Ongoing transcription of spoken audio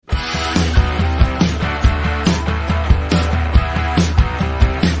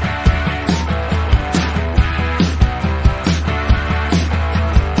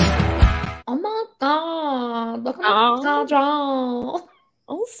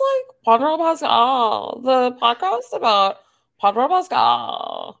Pedro Pascal, the podcast about Pedro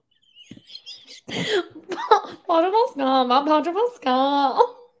Pascal. Pedro Pascal, my Pedro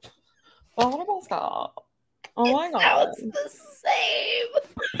Pascal. Pedro Pascal. Oh my god. Sounds the same.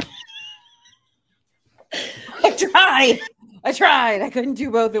 I tried. I couldn't do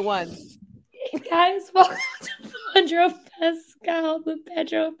both at once. Hey guys, welcome to Pedro Pascal, the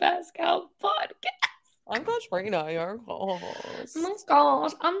Pedro Pascal podcast. I'm Katrina, your co-host. Oh my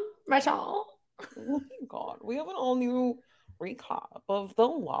gosh, I'm Rachel. Oh my god. We have an all new recap of The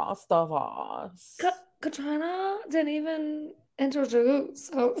Last of Us. Katrina didn't even introduce.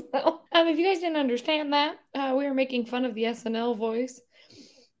 So, if you guys didn't understand that, we were making fun of the SNL voice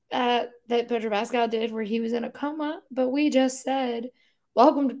that Pedro Pascal did where he was in a coma, but we just said,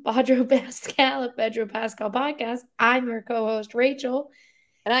 welcome to Pedro Pascal at Pedro Pascal Podcast. I'm your co-host, Rachel.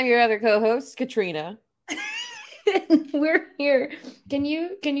 And I'm your other co-host, Katrina. We're here. Can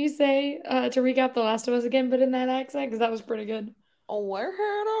you say to recap The Last of Us again, but in that accent? Because that was pretty good. We're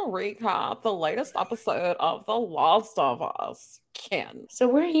here to recap the latest episode of The Last of Us. Kin. So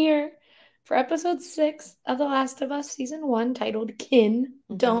we're here for episode 6 of The Last of Us season 1, titled Kin.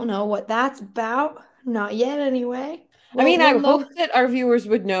 Don't know what that's about. Not yet, anyway. I hope that our viewers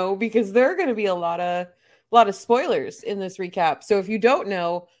would know because there are going to be a lot of spoilers in this recap. So if you don't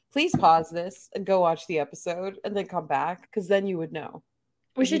know, please pause this and go watch the episode and then come back because then you would know.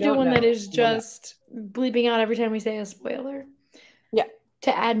 We should do one that is just bleeping out every time we say a spoiler. Yeah.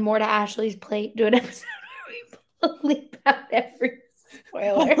 To add more to Ashley's plate, do an episode where we bleep out every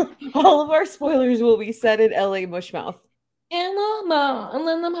spoiler. All of our spoilers will be said in LA Mushmouth. And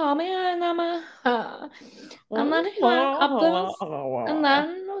then the mommy and and then he went up this, and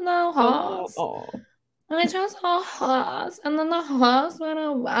then the horse. And it just a horse, and then the horse went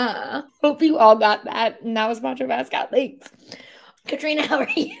away. Hope you all got that. And that was Pedro Pascal. Thanks. Katrina, how are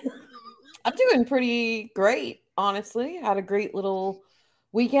you? I'm doing pretty great, honestly. Had a great little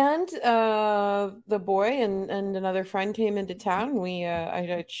weekend. The boy and another friend came into town.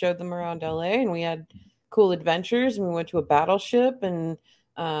 I showed them around LA, and we had cool adventures. And we went to a battleship, and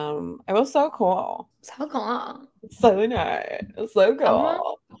it was so cool. So cool. So nice. So cool.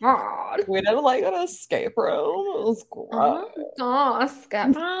 Oh my god. We did like an escape room. It was great. Oh my god,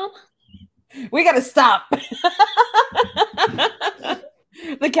 escape room. We gotta stop.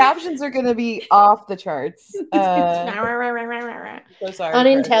 The captions are gonna be off the charts. So sorry.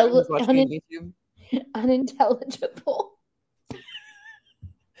 Unintelligible.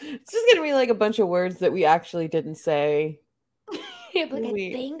 It's just gonna be like a bunch of words that we actually didn't say. I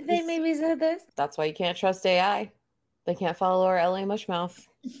think they maybe said this. That's why you can't trust AI. They can't follow our LA Mushmouth.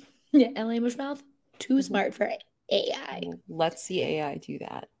 Yeah, LA Mushmouth. Too smart for AI. Let's see AI do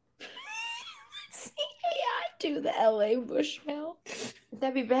that. Let's see AI do the LA Mushmouth.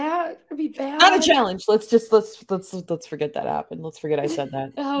 That'd be bad. That'd be bad. Not a challenge. Let's forget that happened. Let's forget I said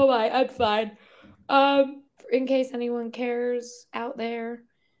that. Oh my, I'm fine. In case anyone cares out there,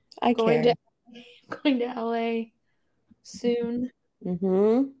 going to LA soon.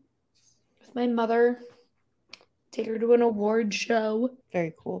 With my mother. Take her to an award show.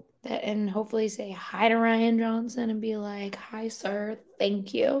 Very cool. And hopefully say hi to Rian Johnson and be like, hi, sir.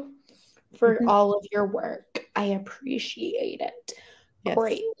 Thank you for all of your work. I appreciate it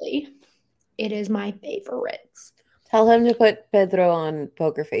greatly. It is my favorites. Tell him to put Pedro on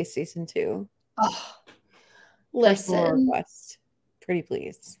Poker Face season 2. Oh, listen. Request. Pretty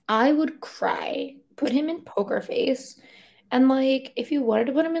please. I would cry. Put him in Poker Face. And, like, if you wanted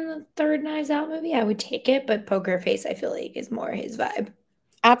to put him in the third Knives Out movie, I would take it. But Poker Face, I feel like, is more his vibe.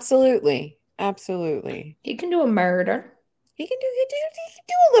 Absolutely. Absolutely. He can do a murder. He can do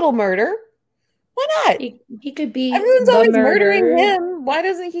a little murder. Why not? He could be. Everyone's always murdering him. Why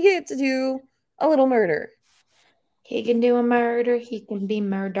doesn't he get to do a little murder? He can do a murder. He can be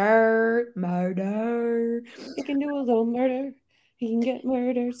murder. Murder. He can do a little murder. He can get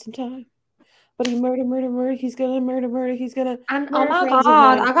murdered sometime. But he murder. He's gonna murder. He's gonna. And oh my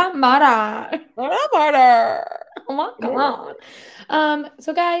god, I got murder. Murder. Oh my god.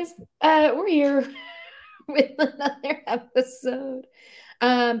 So guys, we're here with another episode.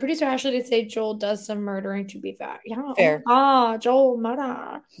 Producer Ashley did say Joel does some murdering. To be fair, yeah. Fair. Joel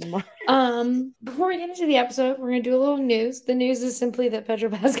murder. Before we get into the episode, we're gonna do a little news. The news is simply that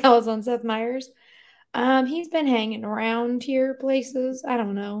Pedro Pascal is on Seth Meyers. He's been hanging around here places. I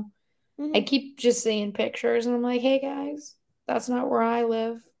don't know. I keep just seeing pictures and I'm like, hey guys, that's not where I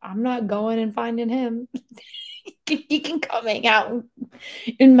live. I'm not going and finding him. He can come hang out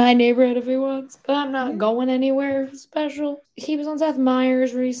in my neighborhood if he wants, but I'm not going anywhere special. He was on Seth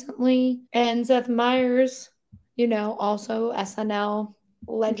Meyers recently, and Seth Meyers, also SNL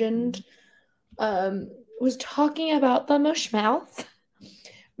legend, was talking about the Mushmouth,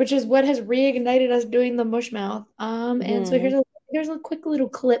 which is what has reignited us doing the Mushmouth. And so here's a quick little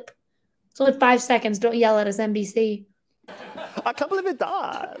clip. It's only 5 seconds. Don't yell at us, NBC. I can't believe it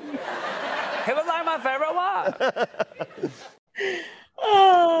died. He was like my favorite one.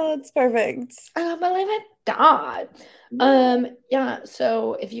 Oh, it's perfect. I believe it died. Yeah,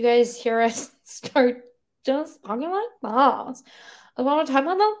 so if you guys hear us start just talking like this, I want to talk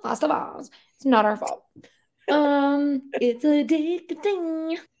about The Last of Us. It's not our fault. It's a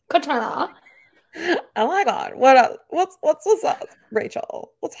thing. Katana. Oh my god. What up? What's up,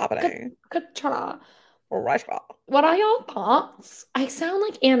 Rachel? What's happening? Katana. Rachel. What are your thoughts? I sound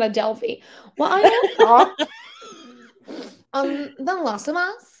like Anna Delvey. What are your thoughts? The Last of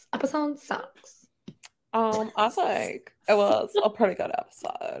Us episode 6. I think it was a pretty good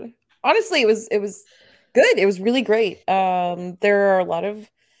episode. Honestly, it was good. It was really great. There are a lot of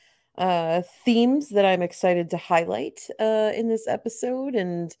themes that I'm excited to highlight in this episode,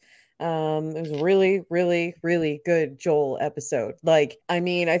 and it was a really, really, really good Joel episode. Like, I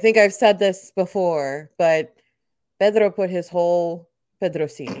mean, I think I've said this before, but Pedro put his whole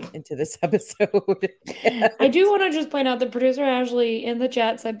Pedrocini into this episode. I do want to just point out that producer Ashley in the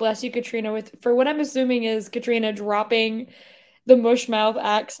chat said, "Bless you, Katrina," for what I'm assuming is Katrina dropping the Mushmouth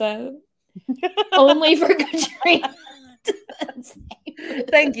accent only for Katrina.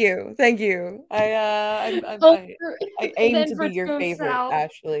 Thank you. I aim to be your favorite, south,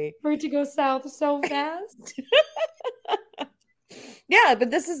 Ashley. For it to go south so fast. Yeah, but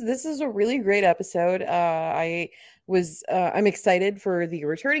this is a really great episode. I'm excited for the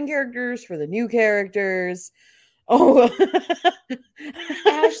returning characters, for the new characters. Oh,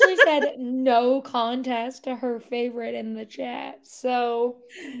 Ashley said no contest to her favorite in the chat, so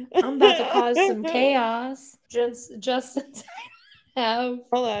I'm about to cause some chaos. Just since I have.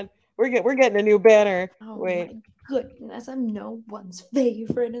 Hold on, we're getting a new banner. Oh, wait, my goodness, I'm no one's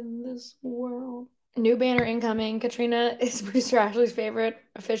favorite in this world. New banner incoming. Katrina is producer Ashley's favorite.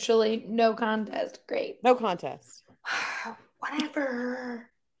 Officially, no contest. Great. No contest. Whatever.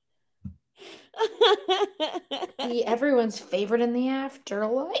 Be everyone's favorite in the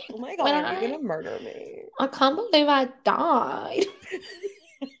afterlife. Oh my god, you're gonna murder me. I can't believe I died.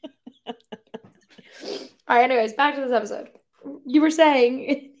 All right, anyways, back to this episode. You were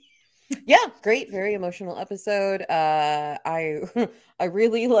saying. Yeah, great, very emotional episode. I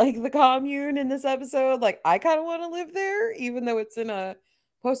really like the commune in this episode. Like, I kind of want to live there, even though it's in a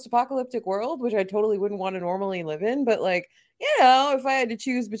post-apocalyptic world, which I totally wouldn't want to normally live in. But like, if I had to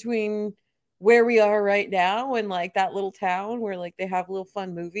choose between where we are right now and like that little town where like they have little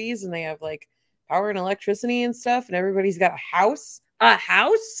fun movies and they have like power and electricity and stuff, and everybody's got a house,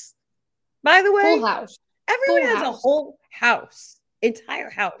 by the way, Full house. Everyone has a whole house, entire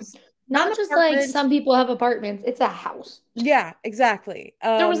house. Not just like some people have apartments. It's a house. Yeah, exactly.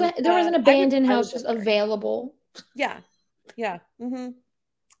 There was an abandoned house just available. Yeah. Mm-hmm.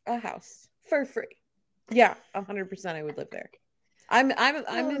 A house for free. Yeah, 100%. I would live there. I'm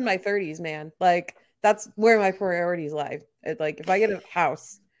in my 30s, man. Like, that's where my priorities lie. Like, if I get a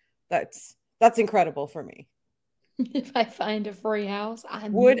house, that's incredible for me. If I find a free house, I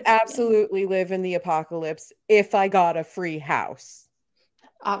would absolutely live in the apocalypse if I got a free house.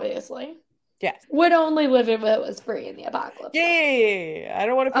 Obviously. Yes. Would only live if it was free in the apocalypse. Yeah. I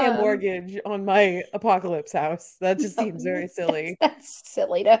don't want to pay a mortgage on my apocalypse house. That just seems very silly. That's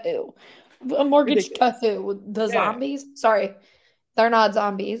silly to who? A mortgage to who? The zombies? Sorry. They're not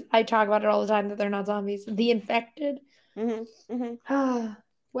zombies. I talk about it all the time that they're not zombies. The infected. Mm-hmm.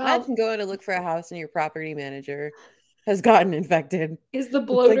 Well, imagine going to look for a house and your property manager has gotten infected. Is the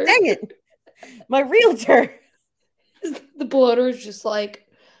bloater? Like, dang it. My realtor. The bloater is just like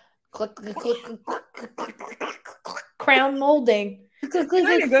click, click, click, click, click, click, click, crown molding. Click,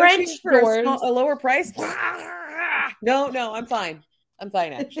 click, French doors. A lower price? No, I'm fine. I'm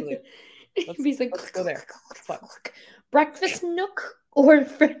fine, actually. Let's go there. Breakfast nook or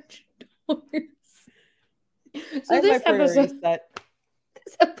French doors. So this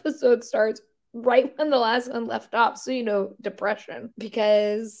episode starts right when the last one left off. So, depression.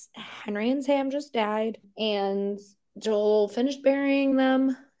 Because Henry and Sam just died. And Joel finished burying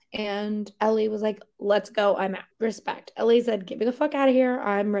them. And Ellie was like, let's go. I'm out. Respect. Ellie said, get me the fuck out of here.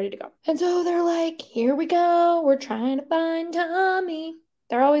 I'm ready to go. And so they're like, here we go. We're trying to find Tommy.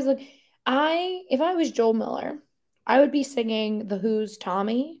 They're always like, if I was Joel Miller, I would be singing The Who's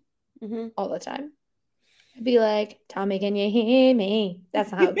Tommy all the time. I'd be like, Tommy, can you hear me?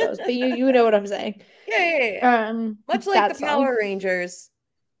 That's not how it goes, but you know what I'm saying. Yeah. Much like the Power Rangers,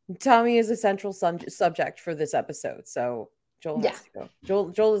 Tommy is a central subject for this episode. So Joel Yeah. has to go.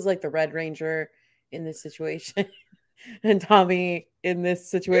 Joel is like the Red Ranger in this situation. And Tommy in this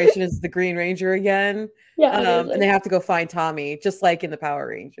situation is the Green Ranger again. Yeah. And they have to go find Tommy, just like in the Power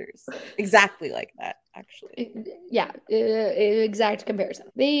Rangers. Exactly like that, actually. Yeah, exact comparison.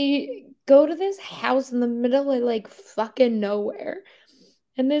 They go to this house in the middle of like fucking nowhere,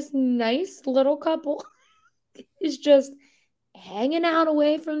 and this nice little couple is just hanging out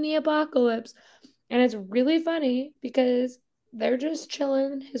away from the apocalypse. And it's really funny because they're just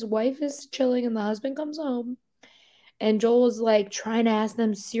chilling. His wife is chilling, and the husband comes home. And Joel is like trying to ask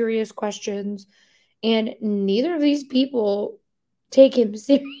them serious questions, and neither of these people take him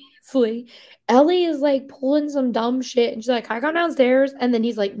seriously. Ellie is like pulling some dumb shit, and she's like, "Can I come downstairs?" And then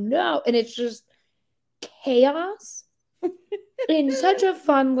he's like, "No," and it's just chaos in such a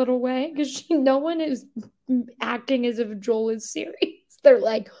fun little way because no one is acting as if Joel is serious. They're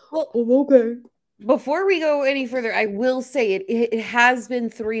like, Well, "Oh, okay." before we go any further, I will say it has been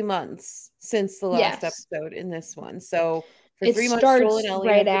 3 months since the last Yes. episode in this one. So for It 3 months, starts Joel and Ellie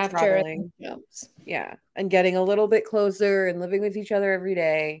right have been after traveling. jumps. Yeah. And getting a little bit closer and living with each other every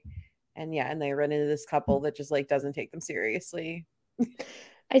day. And yeah, and they run into this couple that just like doesn't take them seriously.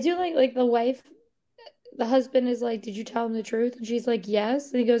 I do like the wife. The husband is like, "Did you tell him the truth?" And she's like,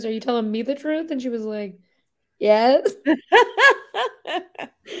 "Yes." And he goes, "Are you telling me the truth?" And she was like, "Yes."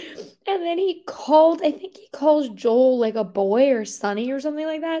 And then I think he calls Joel like a boy or Sonny or something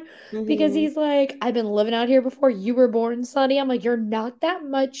like that because Mhm. he's like, "I've been living out here before you were born, Sonny." I'm like, "You're not that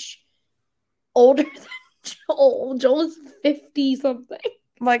much older than Joel. Joel is 50 something."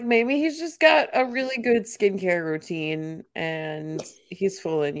 Like maybe he's just got a really good skincare routine and he's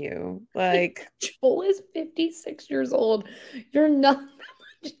fooling you. Like Joel is 56 years old. You're not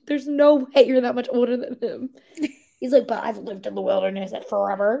that much, there's no way you're that much older than him. He's like, "But I've lived in the wilderness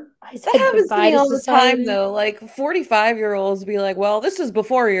forever. I that said happens to goodbye me to all the time society." though. Like 45-year-olds be like, well, this is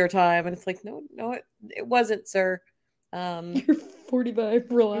before your time. And it's like, no, it wasn't, sir. You're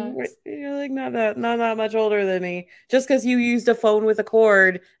 45, relax. You're like not that much older than me. Just because you used a phone with a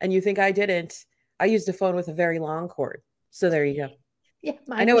cord and you think I didn't. I used a phone with a very long cord. So there you go. Yeah,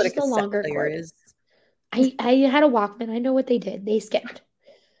 I mine know was what a just a cassette longer player cord. is. I had a Walkman. I know what they did. They skipped.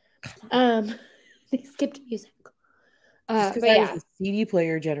 They skipped music. Just because But I was yeah, the CD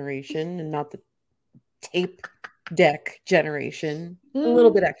player generation and not the tape deck generation. A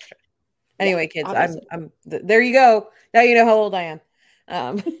little bit extra. Anyway, kids, obviously. there you go. Now you know how old I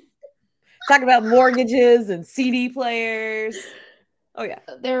am. Talk about mortgages and CD players. Oh yeah.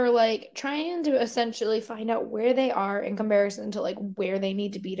 They're like trying to essentially find out where they are in comparison to like where they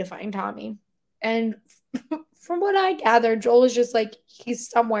need to be to find Tommy. And from what I gather, Joel is just like he's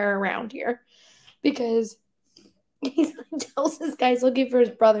somewhere around here because he tells this guy's looking for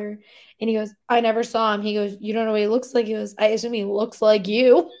his brother, and he goes, "I never saw him." He goes, "You don't know what he looks like?" He goes, "I assume he looks like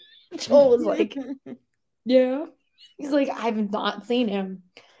you." Joel was like, "Yeah." He's like, "I've not seen him."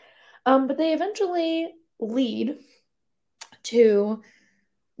 But they eventually lead to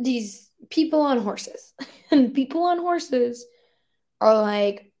these people on horses. And people on horses are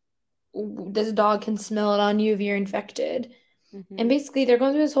like, "This dog can smell it on you if you're infected." And basically, they're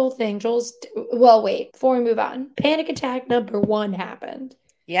going through this whole thing. Well, wait, before we move on, panic attack number 1 happened.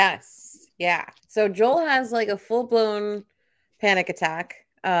 Yes. Yeah. So Joel has like a full-blown panic attack.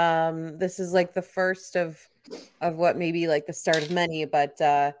 This is like the first of what maybe like the start of many, but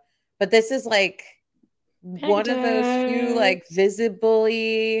this is like one of those few like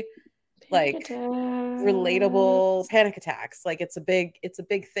visibly like relatable panic attacks. Like it's a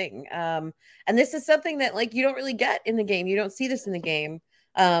big thing. And this is something that like you don't really get in the game. You don't see this in the game.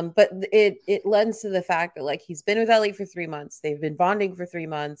 But it lends to the fact that like he's been with Ellie for 3 months. They've been bonding for 3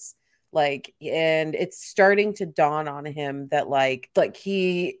 months. Like, and it's starting to dawn on him that like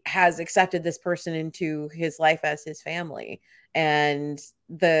he has accepted this person into his life as his family. And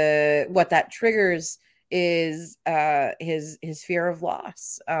what that triggers is his fear of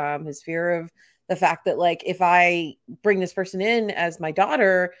loss, his fear of the fact that like if I bring this person in as my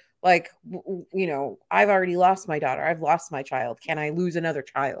daughter, like I've already lost my daughter, I've lost my child, can I lose another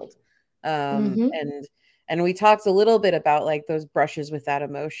child? And we talked a little bit about like those brushes with that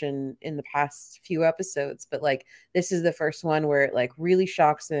emotion in the past few episodes, but like this is the first one where it like really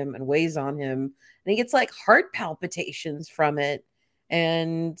shocks him and weighs on him, and he gets like heart palpitations from it.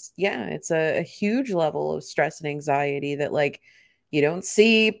 And yeah, it's a huge level of stress and anxiety that like you don't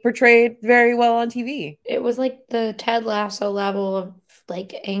see portrayed very well on TV. It was like the Ted Lasso level of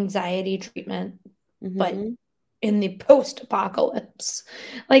like anxiety treatment, but in the post-apocalypse.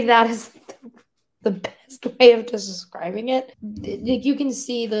 Like that is the best way of just describing it. Like, you can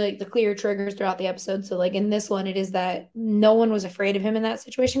see the clear triggers throughout the episode. So like in this one, it is that no one was afraid of him in that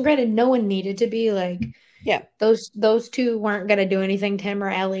situation. Granted, no one needed to be. Like, Yeah. Those two weren't gonna do anything, Tim or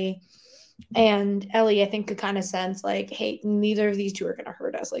Ellie. And Ellie, I think, could kind of sense like, hey, neither of these two are gonna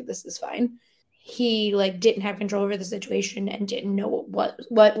hurt us. Like, this is fine. He like didn't have control over the situation and didn't know what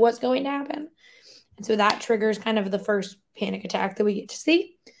was going to happen. And so that triggers kind of the first panic attack that we get to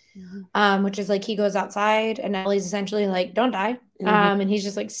see. Which is like he goes outside and Ellie's essentially like, don't die. And he's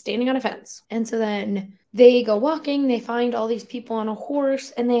just like standing on a fence. And so then they go walking, they find all these people on a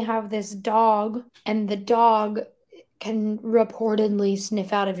horse, and they have this dog, and the dog can reportedly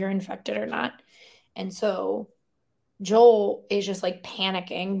sniff out if you're infected or not. And so Joel is just like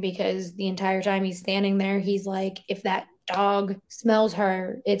panicking because the entire time he's standing there, he's like, if that dog smells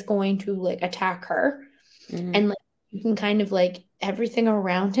her, it's going to like attack her. And like, you can kind of like, everything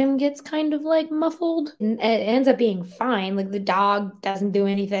around him gets kind of like muffled, and it ends up being fine. Like, the dog doesn't do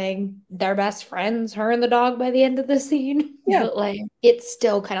anything. They're best friends, her and the dog, by the end of the scene. Yeah. But like, it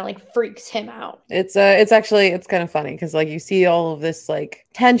still kind of like freaks him out. It's kind of funny because like you see all of this like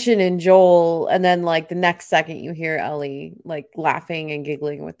tension in Joel, and then like the next second you hear Ellie like laughing and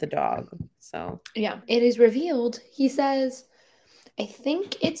giggling with the dog. So yeah, it is revealed. He says, I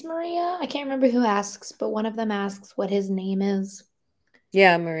think it's Maria. I can't remember who asks, but one of them asks what his name is.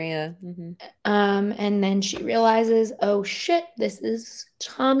 yeah, Maria. And then she realizes, oh shit, this is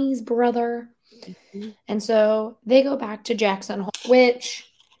Tommy's brother. And so they go back to Jackson Hole, which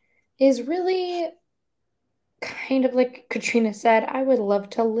is really kind of like Katrina said, I would love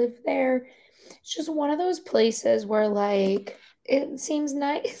to live there. It's just one of those places where like it seems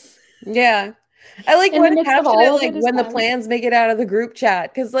nice. Yeah. I like In when the it midst of happens, all of like it is when the fun. plans make it out of the group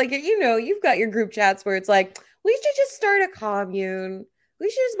chat. Cause like, you know, you've got your group chats where it's like, we should just start a commune. We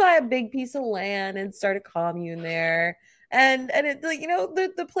should just buy a big piece of land and start a commune there. And it like, you know,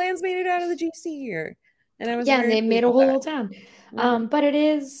 the plans made it out of the GC here. And I was Yeah, and very they made pleased a with whole that. little town. But it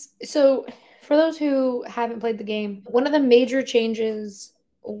is so for those who haven't played the game, one of the major changes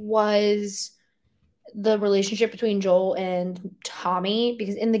was the relationship between Joel and Tommy,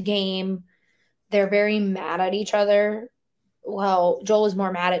 because in the game they're very mad at each other. Well, Joel is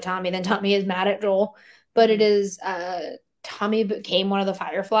more mad at Tommy than Tommy is mad at Joel, but it is Tommy became one of the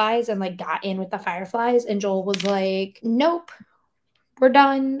Fireflies and like got in with the Fireflies, and Joel was like, nope, we're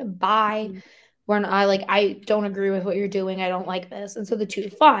done, bye. We're not, I don't agree with what you're doing, I don't like this. And so the two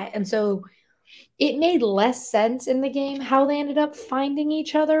fought, and so it made less sense in the game how they ended up finding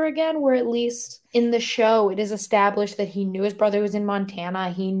each other again, where at least in the show it is established that he knew his brother was in Montana.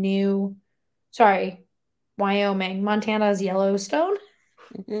 He knew, sorry, Wyoming. Montana is Yellowstone.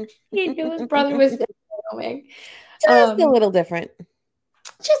 He knew his brother was in Wyoming. Just a little different.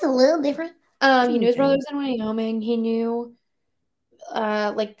 Just a little different. He knew his brother was in Wyoming. He knew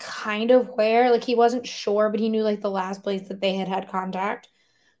like kind of where, like he wasn't sure, but he knew like the last place that they had contact.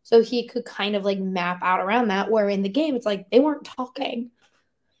 So he could kind of like map out around that, where in the game it's like they weren't talking.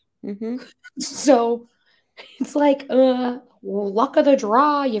 So it's like, luck of the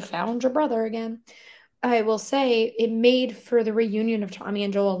draw, you found your brother again. I will say it made for the reunion of Tommy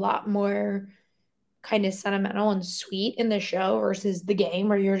and Joel a lot more kind of sentimental and sweet in the show versus the game,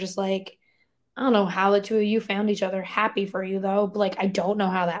 where you're just like, I don't know how the two of you found each other. Happy for you though, but like I don't know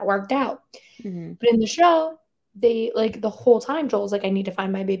how that worked out. But in the show, they like the whole time Joel's like, I need to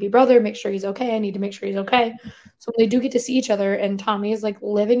find my baby brother, make sure he's okay. I need to make sure he's okay. So when they do get to see each other and Tommy is like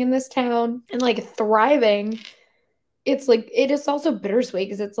living in this town and like thriving, it's like it is also bittersweet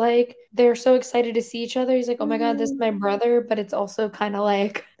because it's like they're so excited to see each other. He's like, oh my God, this is my brother. But it's also kind of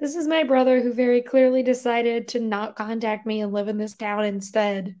like, this is my brother who very clearly decided to not contact me and live in this town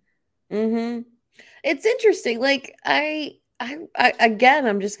instead. It's interesting. Like I again,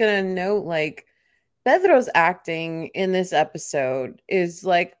 I'm just gonna note like Pedro's acting in this episode is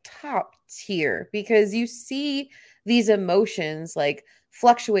like top tier, because you see these emotions like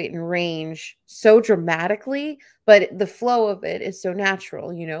fluctuate in range so dramatically, but the flow of it is so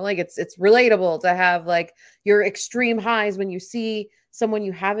natural, you know, like it's relatable to have like your extreme highs when you see someone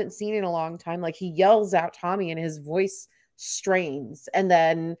you haven't seen in a long time. Like he yells out Tommy and his voice strains, and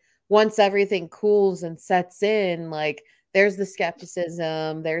then once everything cools and sets in, like there's the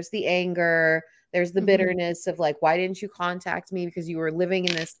skepticism, there's the anger, there's the bitterness of like, why didn't you contact me, because you were living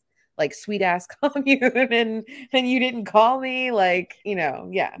in this like sweet ass commune and you didn't call me, like, you know.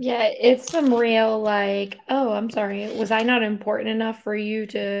 Yeah, it's some real like, oh, I'm sorry, was I not important enough for you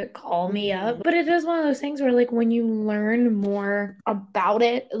to call me up? But it is one of those things where like when you learn more about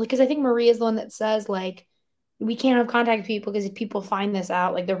it, because I think Maria is the one that says like, we can't have contact with people because if people find this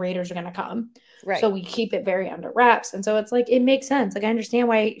out, like the raiders are going to come. Right. So we keep it very under wraps. And so it's like, it makes sense. Like, I understand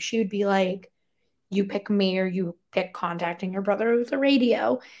why she would be like, you pick me or you pick contacting your brother with the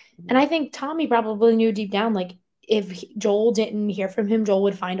radio. And I think Tommy probably knew deep down, like, if Joel didn't hear from him, Joel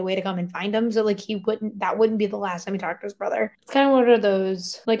would find a way to come and find him. So like that wouldn't be the last time he talked to his brother. It's kind of one of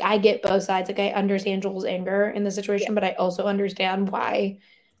those, like, I get both sides. Like, I understand Joel's anger in the situation, but I also understand why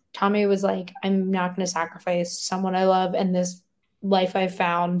Tommy was like, I'm not going to sacrifice someone I love and this life I've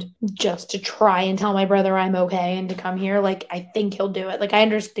found just to try and tell my brother I'm okay and to come here. Like, I think he'll do it. Like, I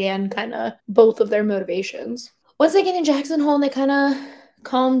understand kind of both of their motivations. Once they get in Jackson Hole and they kind of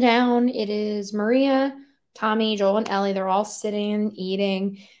calm down, it is Maria, Tommy, Joel, and Ellie. They're all sitting and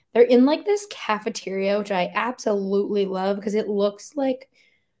eating. They're in like this cafeteria, which I absolutely love because it looks like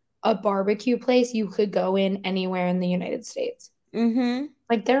a barbecue place you could go in anywhere in the United States. Mm-hmm.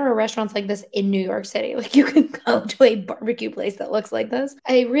 Like, there are restaurants like this in New York City. Like, you can go to a barbecue place that looks like this.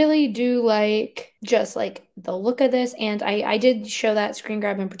 I really do like just like the look of this. And I did show that screen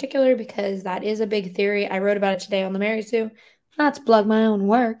grab in particular because that is a big theory. I wrote about it today on the Mary Sue. Not to plug my own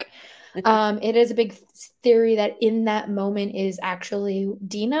work. It is a big theory that in that moment is actually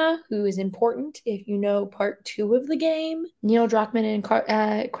Dina, who is important. If you know part 2 of the game, Neil Druckmann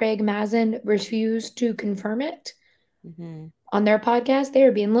and Craig Mazin refused to confirm it. Mm-hmm. On their podcast. They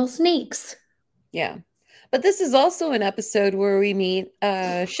were being little sneaks. Yeah. But this is also an episode where we meet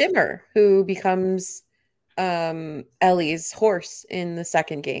Shimmer, who becomes Ellie's horse in the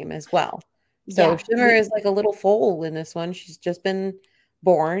second game as well. So Shimmer is like a little foal in this one. She's just been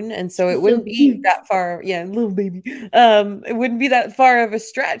born, and so it wouldn't be that far. Yeah, little baby. It wouldn't be that far of a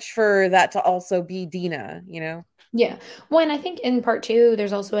stretch for that to also be Dina, you know? Yeah. Well, and I think in part 2,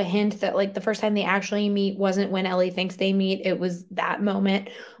 there's also a hint that like the first time they actually meet wasn't when Ellie thinks they meet. It was that moment.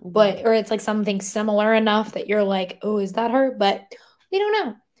 Mm-hmm. Or it's like something similar enough that you're like, oh, is that her? But we don't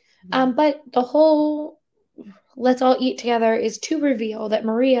know. Mm-hmm. But the whole let's all eat together is to reveal that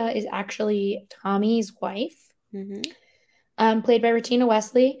Maria is actually Tommy's wife. Mm-hmm. Played by Rettina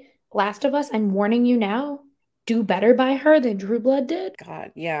Wesley. Last of Us, I'm warning you now, do better by her than True Blood did.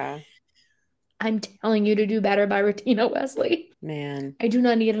 God, yeah. I'm telling you to do better by Rettina Wesley. Man. I do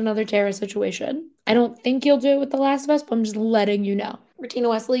not need another Tara situation. I don't think you'll do it with The Last of Us, but I'm just letting you know. Rettina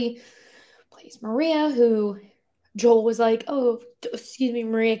Wesley plays Maria, who Joel was like, oh, excuse me,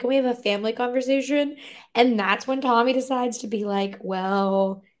 Maria, can we have a family conversation? And that's when Tommy decides to be like,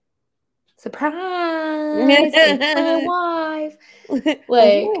 well, surprise, it's my wife.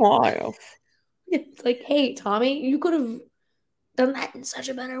 Like, it's like, hey, Tommy, you could have done that in such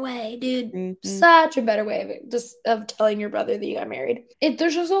a better way, dude. Mm-hmm. Such a better way of telling your brother that you got married.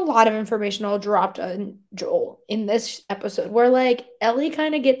 There's just a lot of information all dropped on Joel in this episode where like Ellie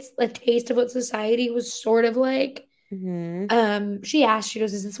kind of gets a taste of what society was sort of like. Mm-hmm. She asked, she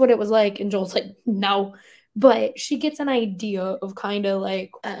goes, is this what it was like? And Joel's like, no. But she gets an idea of kind of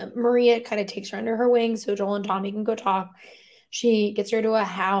like Maria kind of takes her under her wing so Joel and Tommy can go talk. She gets her to a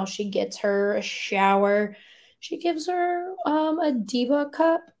house. She gets her a shower. She gives her a diva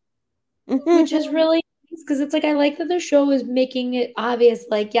cup, which is really nice because it's like I like that the show is making it obvious.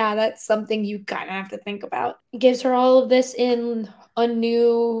 Like, yeah, that's something you kind of have to think about. It gives her all of this in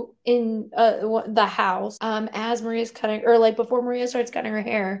the house. As Maria's cutting, or like before Maria starts cutting her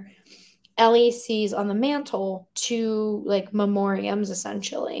hair, Ellie sees on the mantle 2 like memoriams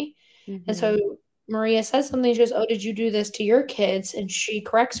essentially, and so Maria says something. She goes, oh, did you do this to your kids? And she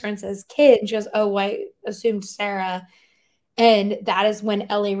corrects her and says, kid. And she goes, oh, I assumed Sarah. And that is when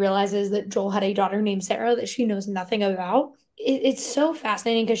Ellie realizes that Joel had a daughter named Sarah that she knows nothing about. It's so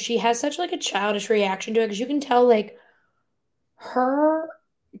fascinating because she has such like a childish reaction to it because you can tell like her.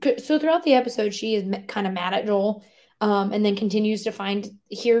 So throughout the episode, she is kind of mad at Joel and then continues to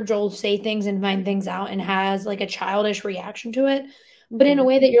hear Joel say things and find things out and has like a childish reaction to it. But in a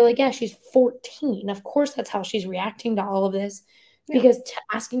way that you're like, yeah, she's 14. Of course, that's how she's reacting to all of this. Yeah. Because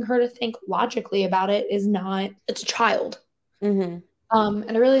asking her to think logically about it is not, it's a child. Mm-hmm.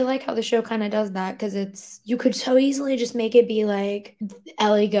 And I really like how the show kind of does that because you could so easily just make it be like,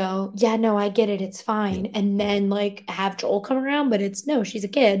 Ellie go, yeah, no, I get it. It's fine. And then like have Joel come around, but no, she's a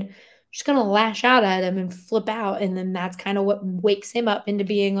kid. She's going to lash out at him and flip out. And then that's kind of what wakes him up into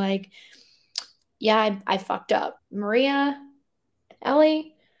being like, yeah, I fucked up. Maria,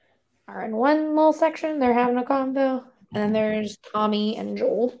 Ellie are in one little section. They're having a convo. And then there's Tommy and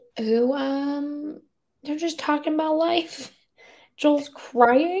Joel who they're just talking about life. Joel's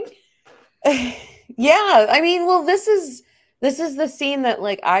crying. Yeah, I mean, well, this is the scene that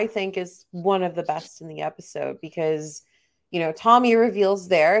like I think is one of the best in the episode because Tommy reveals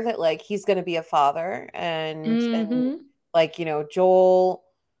there that like he's going to be a father, and like, Joel,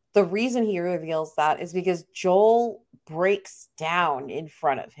 the reason he reveals that is because Joel breaks down in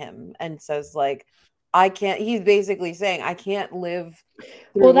front of him and says like, I can't, he's basically saying, I can't live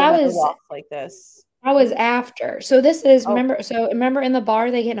through another loss like this. That was after. So this is, remember in the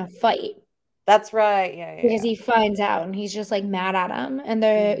bar they get in a fight. That's right. Yeah. Because he finds out and he's just like mad at him. And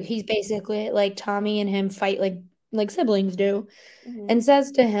he's basically like Tommy and him fight like siblings do. And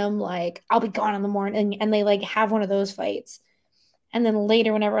says to him, like, I'll be gone in the morning. And they like have one of those fights. And then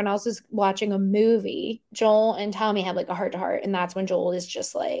later, when everyone else is watching a movie, Joel and Tommy have like a heart to heart. And that's when Joel is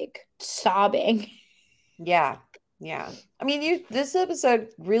just like sobbing. Yeah. I mean, this episode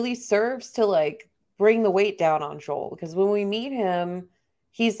really serves to like bring the weight down on Joel, because when we meet him,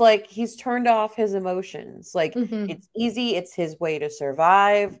 he's turned off his emotions. Like, it's easy. It's his way to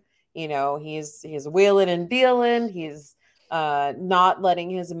survive. He's wheeling and dealing. He's not letting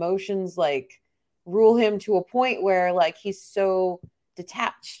his emotions like rule him to a point where like he's so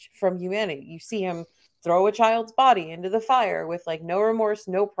detached from humanity. You see him throw a child's body into the fire with like no remorse,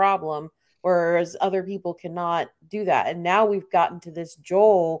 no problem, whereas other people cannot do that. And now we've gotten to this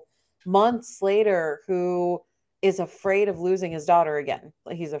Joel months later who is afraid of losing his daughter again.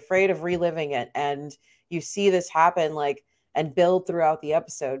 Like, he's afraid of reliving it. And you see this happen like and build throughout the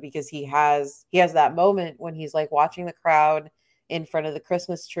episode, because he has that moment when he's like watching the crowd in front of the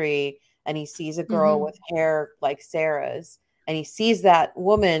Christmas tree, and he sees a girl with hair like Sarah's, and he sees that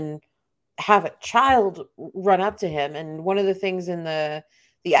woman have a child run up to him. And one of the things in the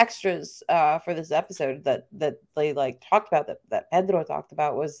extras for this episode that they like talked about, that Pedro talked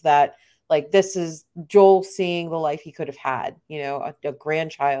about, was that like this is Joel seeing the life he could have had, a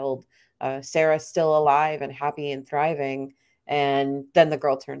grandchild, Sarah still alive and happy and thriving, and then the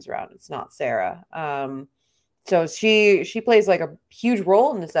girl turns around, it's not Sarah. So she plays like a huge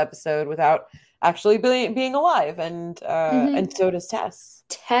role in this episode without actually being alive, and so does Tess.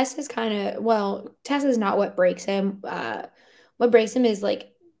 Tess is Tess is not what breaks him. What breaks him is like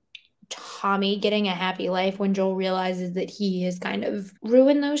Tommy getting a happy life when Joel realizes that he has kind of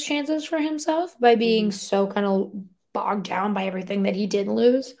ruined those chances for himself by being so kind of bogged down by everything that he did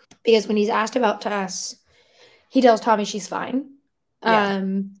lose. Because when he's asked about Tess, he tells Tommy she's fine. Yeah.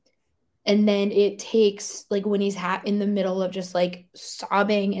 And then it takes like when he's in the middle of just like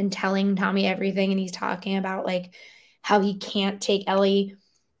sobbing and telling Tommy everything, and he's talking about like how he can't take Ellie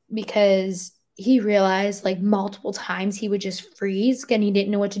because he realized like multiple times he would just freeze and he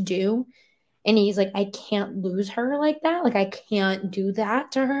didn't know what to do. And he's like, I can't lose her like that. Like, I can't do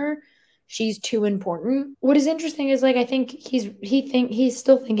that to her. She's too important. What is interesting is like, I think he's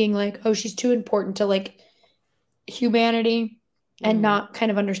still thinking like, oh, she's too important to like humanity, and not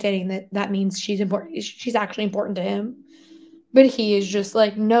kind of understanding that means she's important. She's actually important to him. But he is just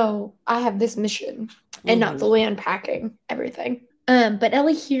like, no, I have this mission, and not fully unpacking everything. But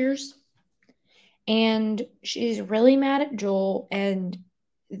Ellie hears, and she's really mad at Joel, and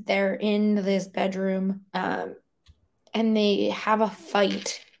they're in this bedroom, and they have a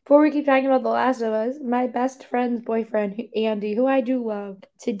fight. Before we keep talking about The Last of Us, my best friend's boyfriend, Andy, who I do love,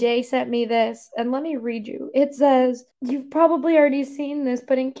 today sent me this, and let me read you. It says, you've probably already seen this,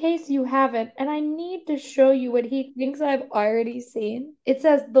 but in case you haven't, and I need to show you what he thinks I've already seen. It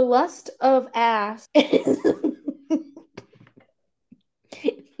says, the lust of ass. This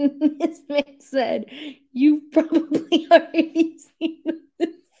man said, you've probably already seen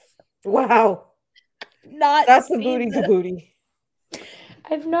this. Wow. That's a booty to booty.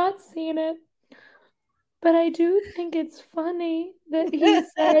 I've not seen it, but I do think it's funny that he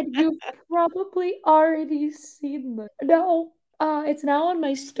said you've probably already seen this. No, it's now on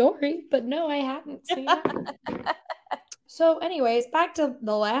my story, but no, I haven't seen it. So anyways, back to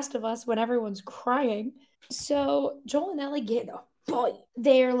The Last of Us when everyone's crying. So Joel and Ellie get in a fight.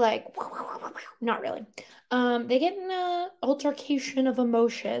 They're like, not really. They get in an altercation of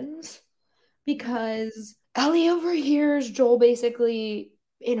emotions because Ellie overhears Joel basically,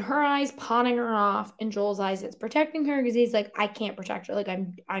 in her eyes, pawning her off. In Joel's eyes, it's protecting her, because he's like, I can't protect her. Like,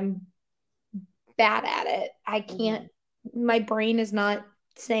 I'm bad at it. I can't. My brain is not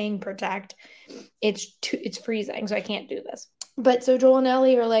saying protect. It's freezing, so I can't do this. But so Joel and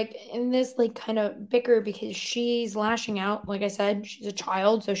Ellie are like in this like kind of bicker because she's lashing out. Like I said, she's a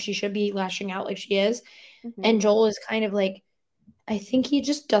child, so she should be lashing out like she is. And Joel is kind of like, I think he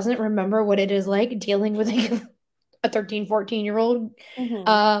just doesn't remember what it is like dealing with like a 13, 14-year-old.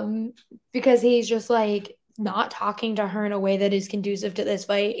 Because he's just like not talking to her in a way that is conducive to this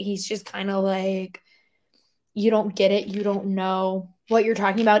fight. He's just kind of like, you don't get it. You don't know what you're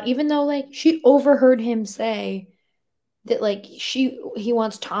talking about. Even though like she overheard him say, that like he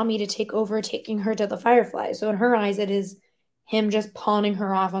wants Tommy to take over taking her to the Firefly. So in her eyes, it is him just pawning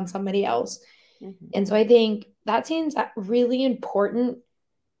her off on somebody else. Mm-hmm. And so I think that seems really important,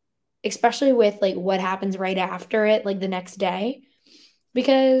 especially with like what happens right after it, like the next day,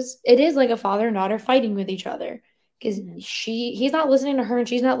 because it is like a father and daughter fighting with each other because he's not listening to her and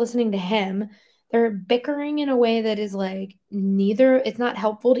she's not listening to him. They're bickering in a way that is like it's not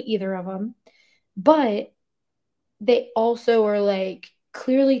helpful to either of them, but they also are like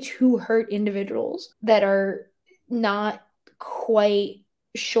clearly two hurt individuals that are not quite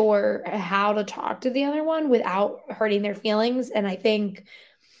sure how to talk to the other one without hurting their feelings. And I think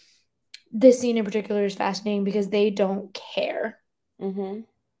this scene in particular is fascinating because they don't care. Mm-hmm.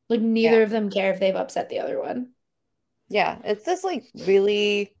 Like neither of them care if they've upset the other one. Yeah, it's just like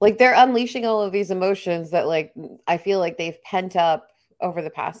really like they're unleashing all of these emotions that like I feel like they've pent up over the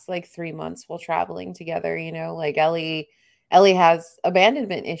past like 3 months while traveling together, you know, like Ellie has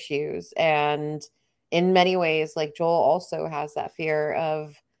abandonment issues, and in many ways like Joel also has that fear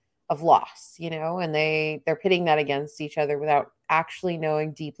of loss, you know, and they're pitting that against each other without actually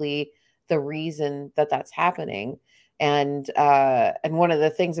knowing deeply the reason that that's happening. And one of the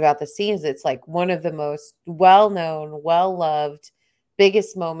things about the scenes, it's like one of the most well-known, well-loved,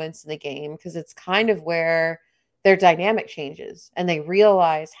 biggest moments in the game, because it's kind of where their dynamic changes and they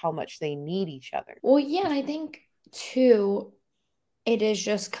realize how much they need each other. Well, yeah, and I think too, it is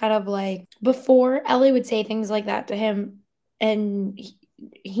just kind of like before Ellie would say things like that to him, and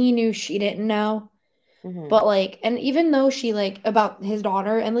he knew she didn't know. Mm-hmm. But like, and even though she like about his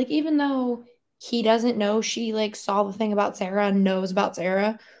daughter, and like even though he doesn't know she like saw the thing about Sarah and knows about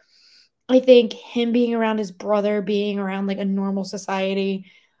Sarah, I think him being around his brother, being around like a normal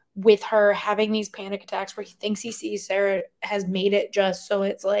society with her having these panic attacks where he thinks he sees Sarah has made it just so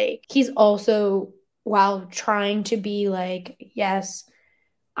it's like he's also, while trying to be like, yes,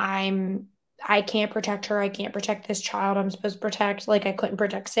 I can't protect her, I can't protect this child I'm supposed to protect, like I couldn't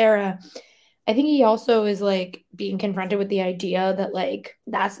protect Sarah. I think he also is like being confronted with the idea that like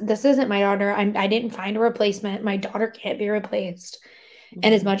this isn't my daughter. I didn't find a replacement. My daughter can't be replaced. Mm-hmm.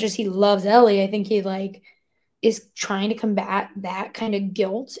 And as much as he loves Ellie, I think he like is trying to combat that kind of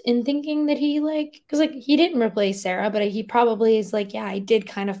guilt in thinking that he like, because like he didn't replace Sarah, but he probably is like, yeah, I did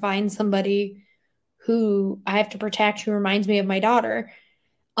kind of find somebody who I have to protect who reminds me of my daughter.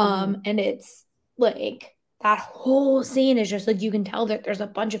 And it's like that whole scene is just like you can tell that there's a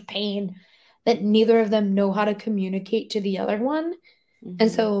bunch of pain that neither of them know how to communicate to the other one. Mm-hmm.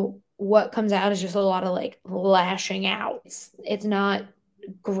 And so what comes out is just a lot of like lashing out. It's not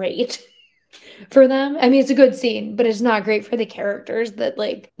great for them. I mean, it's a good scene, but it's not great for the characters that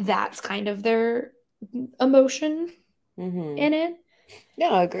like that's kind of their emotion in it.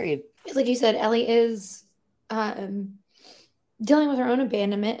 Yeah, agreed. It's like you said, Ellie is dealing with her own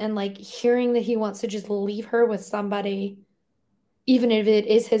abandonment and like hearing that he wants to just leave her with somebody, even if it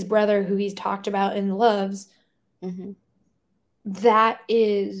is his brother who he's talked about and loves. That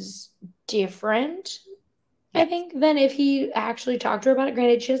is different, yes, I think, than if he actually talked to her about it.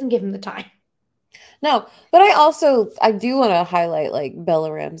 Granted, she doesn't give him the time. No, but I do want to highlight like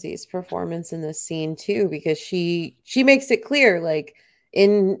Bella Ramsey's performance in this scene too, because she makes it clear, like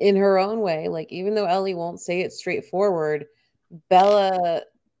in her own way, like even though Ellie won't say it straightforward, Bella,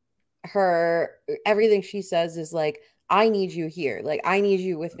 everything she says is like, I need you here. Like, I need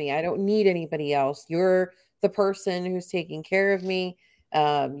you with me. I don't need anybody else. You're the person who's taking care of me.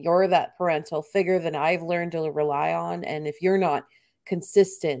 You're that parental figure that I've learned to rely on. And if you're not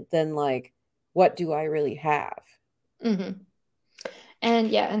consistent, then like, what do I really have? Mm-hmm. And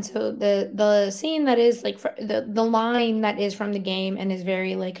yeah, and so the scene that is like the line that is from the game and is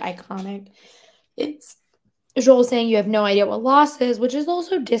very like iconic, it's Joel saying you have no idea what loss is, which is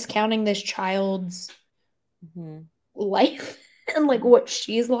also discounting this child's life and like what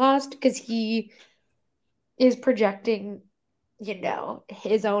she's lost, because he is projecting, you know,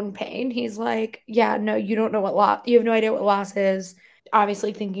 his own pain. He's like, yeah, no, you don't know what loss, you have no idea what loss is.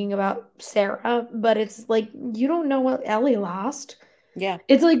 Obviously thinking about Sarah, but it's like, you don't know what Ellie lost. Yeah.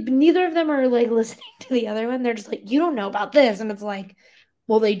 It's like neither of them are like listening to the other one. They're just like, you don't know about this. And it's like,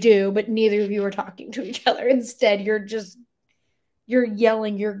 well, they do, but neither of you are talking to each other. Instead, you're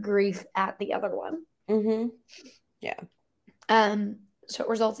yelling your grief at the other one. Yeah. So it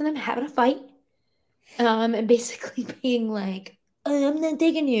results in them having a fight. And basically being like, I'm not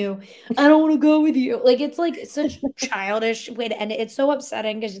taking you. I don't want to go with you. Like, it's like such childish way to end it. It's so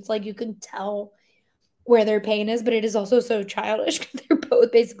upsetting because it's like you can tell where their pain is, but it is also so childish because they're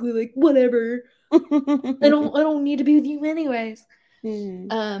both basically like, whatever. I don't need to be with you anyways.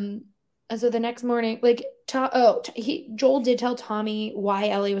 And so the next morning, like, Joel did tell Tommy why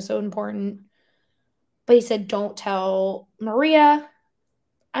Ellie was so important, but he said, don't tell Maria.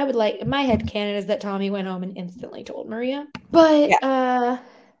 I would like, my headcanon is that Tommy went home and instantly told Maria. But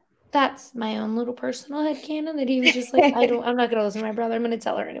that's my own little personal headcanon that he was just like, I'm not gonna listen to my brother. I'm gonna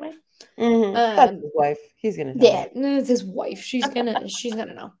tell her anyway. That's his wife. He's gonna tell her. No, it's his wife. She's gonna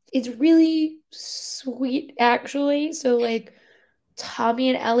know. It's really sweet, actually. So like Tommy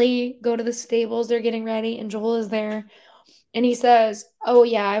and Ellie go to the stables, they're getting ready, and Joel is there. And he says, oh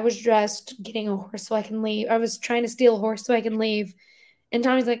yeah, I was dressed getting a horse so I can leave. I was trying to steal a horse so I can leave. And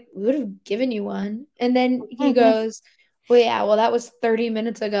Tommy's like, we would have given you one. And then he goes, well, yeah, well, that was 30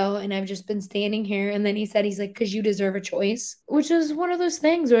 minutes ago, and I've just been standing here. And then he's like, because you deserve a choice, which is one of those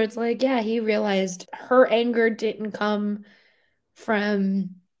things where it's like, yeah, he realized her anger didn't come from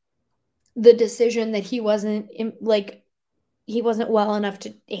the decision that he wasn't well enough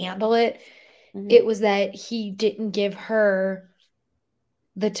to handle it. It was that he didn't give her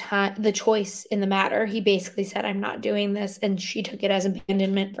the choice in the matter. He basically said, I'm not doing this, and she took it as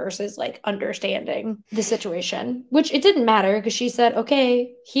abandonment versus like understanding the situation, which it didn't matter because she said,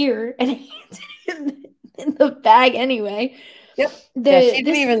 okay, here, and in the bag anyway. Yep. She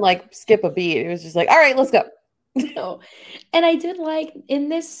didn't even like skip a beat. It was just like, all right, let's go. No. And I did like in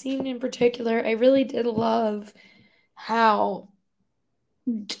this scene in particular, I really did love how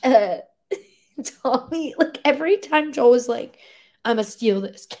Tommy, like every time Joel was like, I'm gonna steal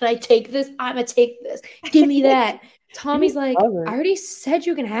this. Can I take this? I'm gonna take this. Give me that. Tommy's like, I already said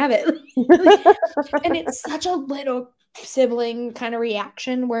you can have it. And it's such a little sibling kind of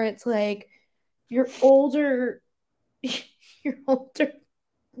reaction where it's like your older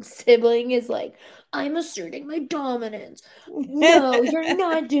sibling is like, I'm asserting my dominance. No, you're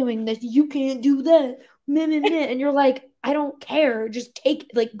not doing this. You can't do that. And you're like, I don't care. Just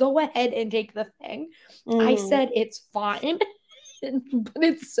go ahead and take the thing. I said it's fine. But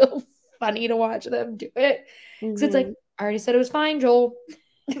it's so funny to watch them do it. Because it's like, I already said it was fine, Joel.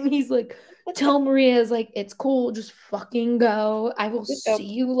 And he's like, tell Maria, is like, it's cool. Just fucking go. I will see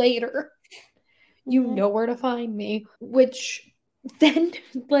you later. You know where to find me. Which then,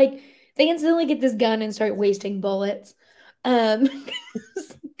 like, they instantly get this gun and start wasting bullets.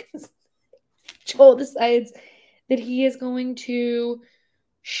 Because Joel decides that he is going to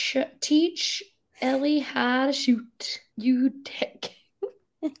teach Ellie how to shoot. You dick.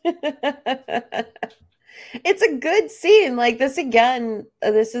 It's a good scene. Like this again,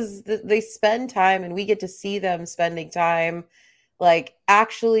 they spend time and we get to see them spending time like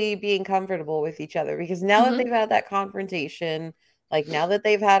actually being comfortable with each other, because now that they've had that confrontation, like now that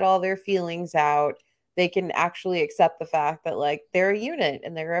they've had all their feelings out, they can actually accept the fact that like they're a unit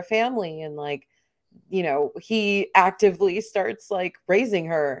and they're a family, and like, you know, he actively starts like raising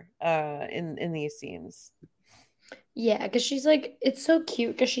her in these scenes. Yeah, because she's like, it's so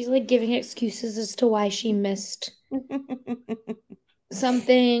cute because she's like giving excuses as to why she missed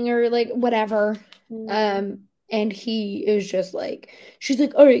something or like whatever. And he is just like, she's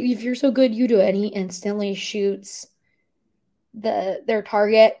like, all right, if you're so good, you do it. And he instantly shoots their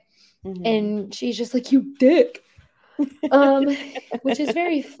target. And she's just like, you dick. Which is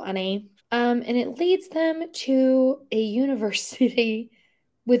very funny. And it leads them to a university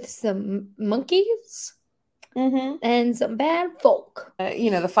with some monkeys and some bad folk.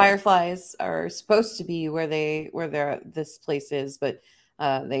 You know, the Fireflies are supposed to be where this place is, but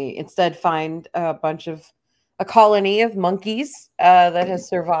they instead find a colony of monkeys that has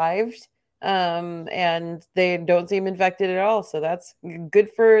survived, and they don't seem infected at all. So that's good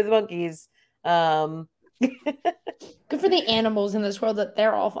for the monkeys. Good for the animals in this world that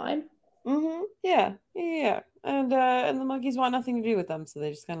they're all fine. Yeah. And the monkeys want nothing to do with them, so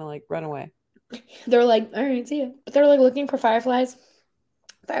they just kind of like run away. They're like, all right, see ya. But they're like looking for fireflies.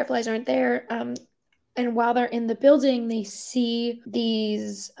 Fireflies aren't there. And while they're in the building, they see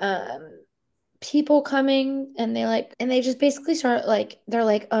these people coming, and they just basically start like, they're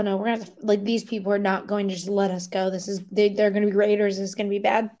like, oh no, we're gonna like, these people are not going to just let us go. They're gonna be raiders. This is gonna be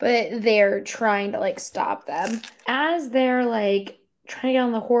bad. But they're trying to like stop them. As they're like trying to get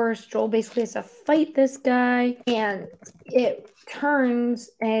on the horse, Joel basically has to fight this guy, and it turns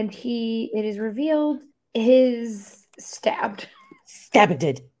and it is revealed is stabbed. Stabbed.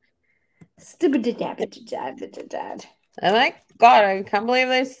 And God, I can't believe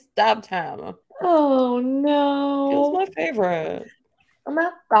they stabbed him. Oh no. He was my favorite. Oh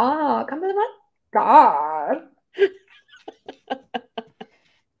my God. Come to my God.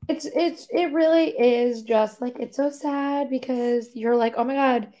 It really is just like, it's so sad because you're like, oh my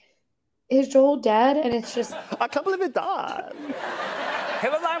God, is Joel dead? And it's just, I can't believe it died. He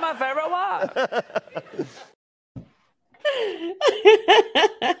was like my favorite one.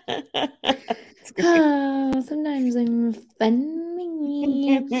 Sometimes I'm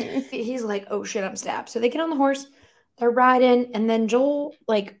funny. He's like, oh shit, I'm stabbed. So they get on the horse, they're riding, and then Joel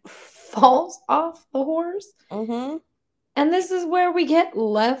like falls off the horse. Mm-hmm. And this is where we get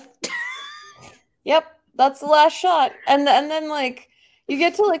left. Yep, that's the last shot. And then like you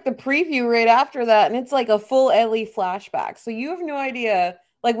get to like the preview right after that, and it's like a full Ellie flashback. So you have no idea.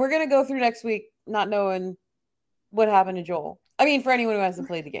 Like we're gonna go through next week not knowing what happened to Joel. I mean, for anyone who hasn't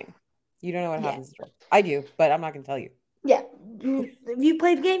played the game, you don't know what happens to Joel. I do, but I'm not gonna tell you. Yeah. If you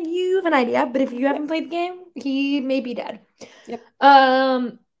played the game, you have an idea. But if you haven't played the game, he may be dead. Yep.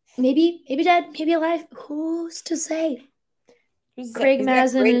 Maybe dead, maybe alive. Who's to say? Craig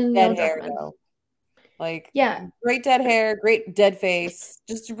Mazin great and dead Neil hair, Druckmann. though. Like, Yeah. great dead hair, great dead face,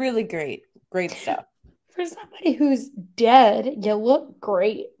 just really great stuff. For somebody who's dead, you look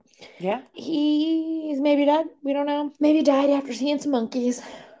great. Yeah. He's maybe dead. We don't know. Maybe died after seeing some monkeys.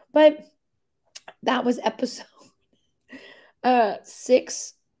 But that was episode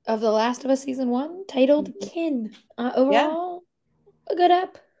 6 of The Last of Us season 1, titled Kin. Overall, a good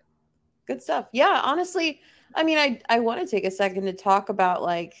ep. Good stuff. Yeah, honestly, I mean, I want to take a second to talk about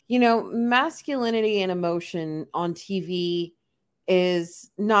like, masculinity and emotion on TV is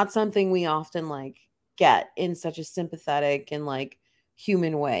not something we often like get in such a sympathetic and like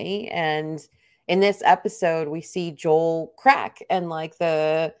human way. And in this episode, we see Joel crack and like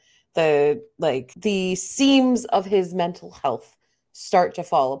the seams of his mental health start to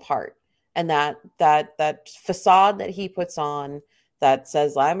fall apart. And that facade that he puts on that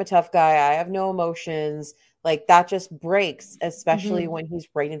says, I'm a tough guy, I have no emotions, like that just breaks, especially when he's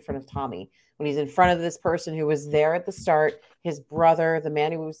right in front of Tommy, when he's in front of this person who was there at the start, his brother, the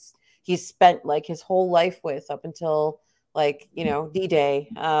man he's spent like his whole life with up until like, D-Day.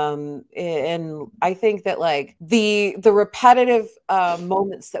 And I think that like the repetitive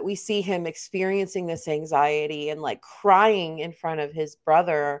moments that we see him experiencing this anxiety and like crying in front of his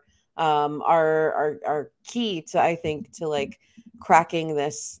brother are key to, I think, to like cracking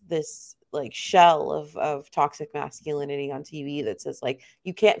this like shell of toxic masculinity on TV that says like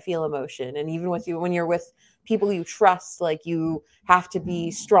you can't feel emotion, and even when you're with people you trust, like you have to be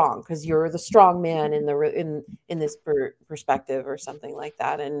strong because you're the strong man in this perspective or something like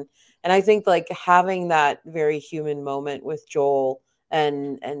that. And I think like having that very human moment with Joel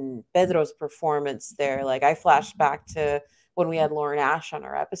and Pedro's performance there, like I flashed back to when we had Lauren Ash on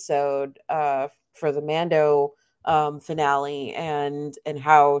our episode for the Mando finale, and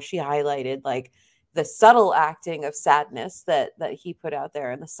how she highlighted like the subtle acting of sadness that he put out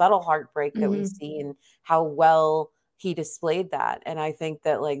there and the subtle heartbreak that we see and how well he displayed that. And I think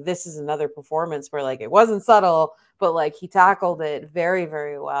that like this is another performance where like it wasn't subtle, but like he tackled it very,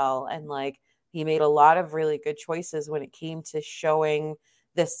 very well. And like he made a lot of really good choices when it came to showing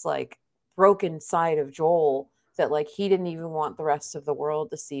this like broken side of Joel that like he didn't even want the rest of the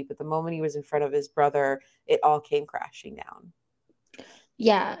world to see. But the moment he was in front of his brother, it all came crashing down.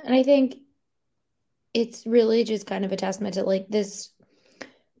 Yeah. And I think it's really just kind of a testament to like this. I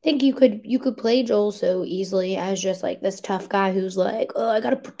think you could play Joel so easily as just like this tough guy who's like, oh, I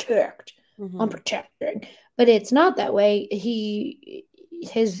gotta protect. I'm protecting. But it's not that way.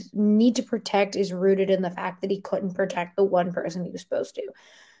 His need to protect is rooted in the fact that he couldn't protect the one person he was supposed to.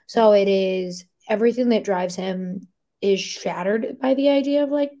 So it is everything that drives him is shattered by the idea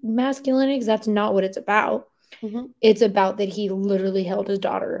of like masculinity, because that's not what it's about. It's about that he literally held his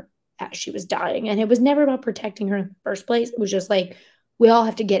daughter as she was dying, and it was never about protecting her in the first place. It was just like, we all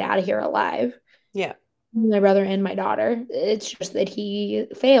have to get out of here alive. Yeah. My brother and my daughter. It's just that he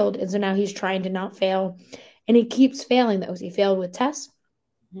failed, and so now he's trying to not fail, and he keeps failing those. He failed with Tess.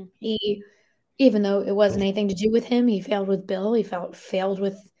 He, even though it wasn't anything to do with him, he failed with Bill. He failed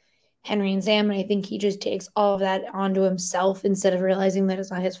with Henry and Sam, and I think he just takes all of that onto himself instead of realizing that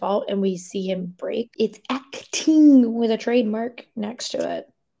it's not his fault, and we see him break. It's acting with a trademark next to it.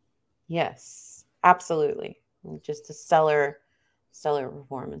 Yes, absolutely. Just a stellar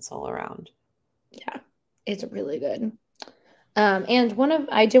performance all around. Yeah, it's really good. And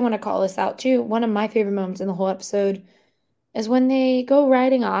I do want to call this out too. One of my favorite moments in the whole episode is when they go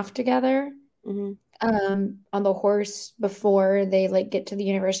riding off together on the horse before they like get to the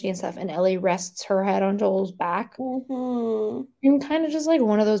university and stuff, and Ellie rests her head on Joel's back. And kind of just like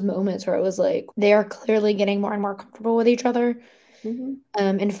one of those moments where it was like they are clearly getting more and more comfortable with each other.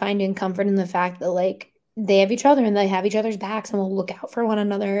 And finding comfort in the fact that like they have each other and they have each other's backs and will look out for one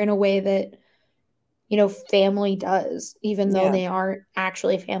another in a way that family does, even though they aren't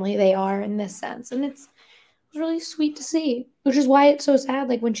actually family. They are in this sense, and it's was really sweet to see, which is why it's so sad.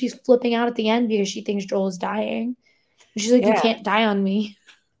 Like when she's flipping out at the end because she thinks Joel is dying. And she's like, you Yeah. can't die on me.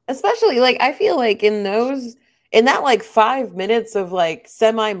 Especially like I feel like in that like 5 minutes of like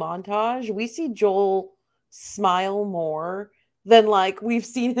semi montage, we see Joel smile more than like we've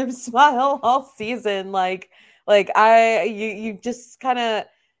seen him smile all season. You just kind of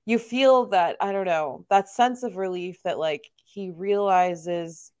you feel that, I don't know, that sense of relief that like he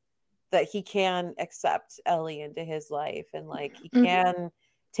realizes that he can accept Ellie into his life and like he can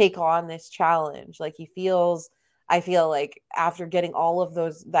take on this challenge. Like I feel like after getting all of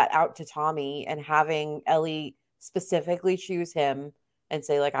that out to Tommy and having Ellie specifically choose him and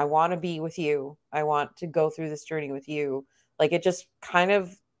say like, I want to be with you, I want to go through this journey with you, like it just kind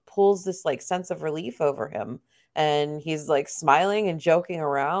of pulls this like sense of relief over him, and he's like smiling and joking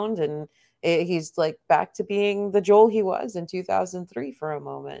around, and he's like back to being the Joel he was in 2003 for a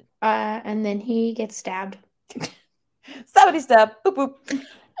moment. And then he gets stabbed. Stabbity stab, boop boop.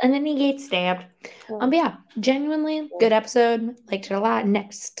 And then he gets stabbed. But yeah, genuinely good episode. Liked it a lot.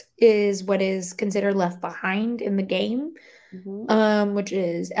 Next is what is considered left behind in the game, which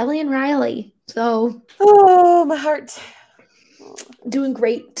is Ellie and Riley. So, oh, my heart, doing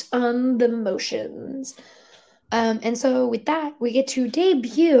great on the motions. And so with that, we get to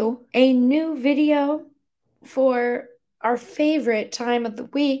debut a new video for our favorite time of the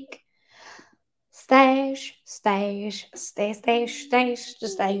week. Stash, stash, stash, stash, stash,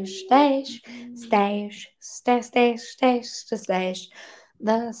 stash, stash, stash, stash, stash, stash, stash.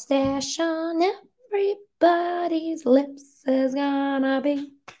 The stash on everybody's lips is gonna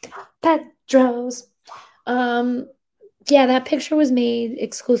be Pedro's. Yeah, that picture was made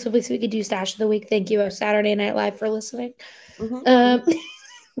exclusively so we could do Stash of the Week. Thank you, Saturday Night Live, for listening. Thank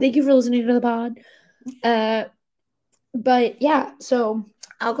you for listening to the pod. But yeah, so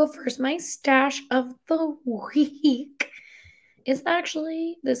I'll go first. My stash of the week is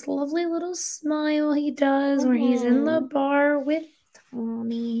actually this lovely little smile he does where he's in the bar with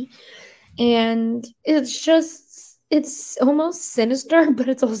Tommy. And it's almost sinister, but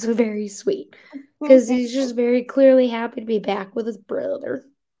it's also very sweet because he's just very clearly happy to be back with his brother.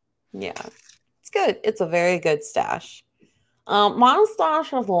 Yeah, it's good. It's a very good stash. My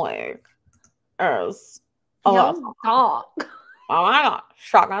stash of the week is Young dog. Oh my god,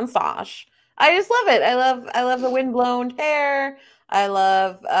 shotgun stash. I just love it. I love the windblown hair. I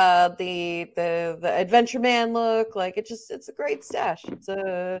love the Adventure Man look. Like it's a great stash. It's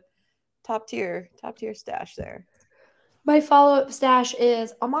a top tier stash there. My follow-up stash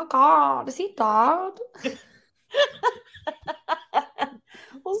is, oh my god, is he dead?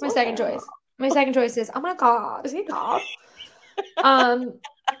 That's my second choice. My second choice is, oh my god, is he dead?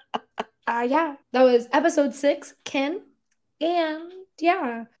 Yeah, that was episode 6, Ken. And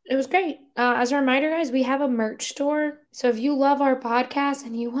yeah, it was great. As a reminder, guys, we have a merch store. So if you love our podcast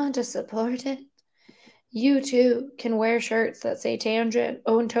and you want to support it, you too can wear shirts that say Tangent,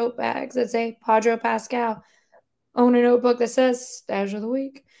 own tote bags that say Pedro Pascal, own a notebook that says Stash of the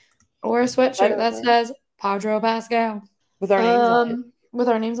Week, or a sweatshirt that says Pedro Pascal. With our names on it. With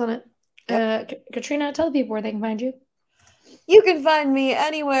our names on it. Yep. Katrina, tell people where they can find you. You can find me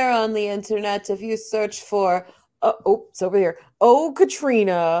anywhere on the internet if you search for it's over here.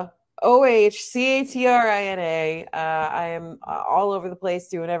 Katrina, OHCATRINA. I am all over the place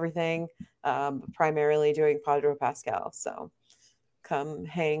doing everything, primarily doing Pedro Pascal. So come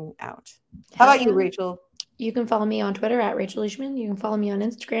hang out. How about you, Rachel? You can follow me on Twitter at Rachel Leishman. You can follow me on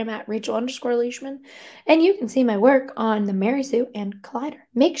Instagram at Rachel_Leishman. And you can see my work on the Mary Sue and Collider.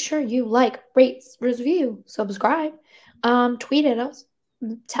 Make sure you like, rate, review, subscribe, tweet at us.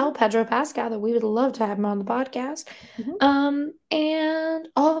 Tell Pedro Pascal that we would love to have him on the podcast. And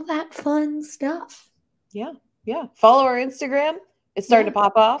all that fun stuff. Yeah. Follow our Instagram. It's starting to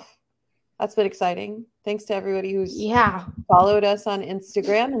pop off. That's been exciting. Thanks to everybody who's followed us on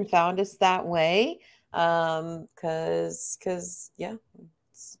Instagram and found us that way. Cause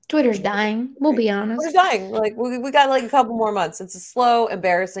Twitter's dying. We'll be honest. Twitter's dying. Like we got like a couple more months. It's a slow,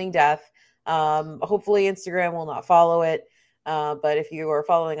 embarrassing death. Hopefully Instagram will not follow it. But if you are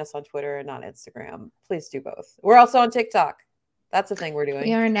following us on Twitter and not Instagram, please do both. We're also on TikTok. That's a thing we're doing.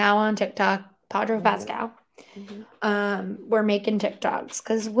 We are now on TikTok. Pedro Pascal. We're making TikToks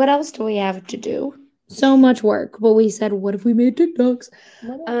because what else do we have to do? So much work. But we said, what if we made TikToks?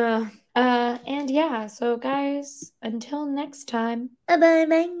 And yeah, so guys, until next time. Bye.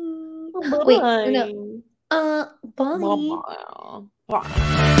 Wait, no.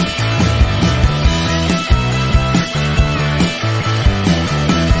 Bye.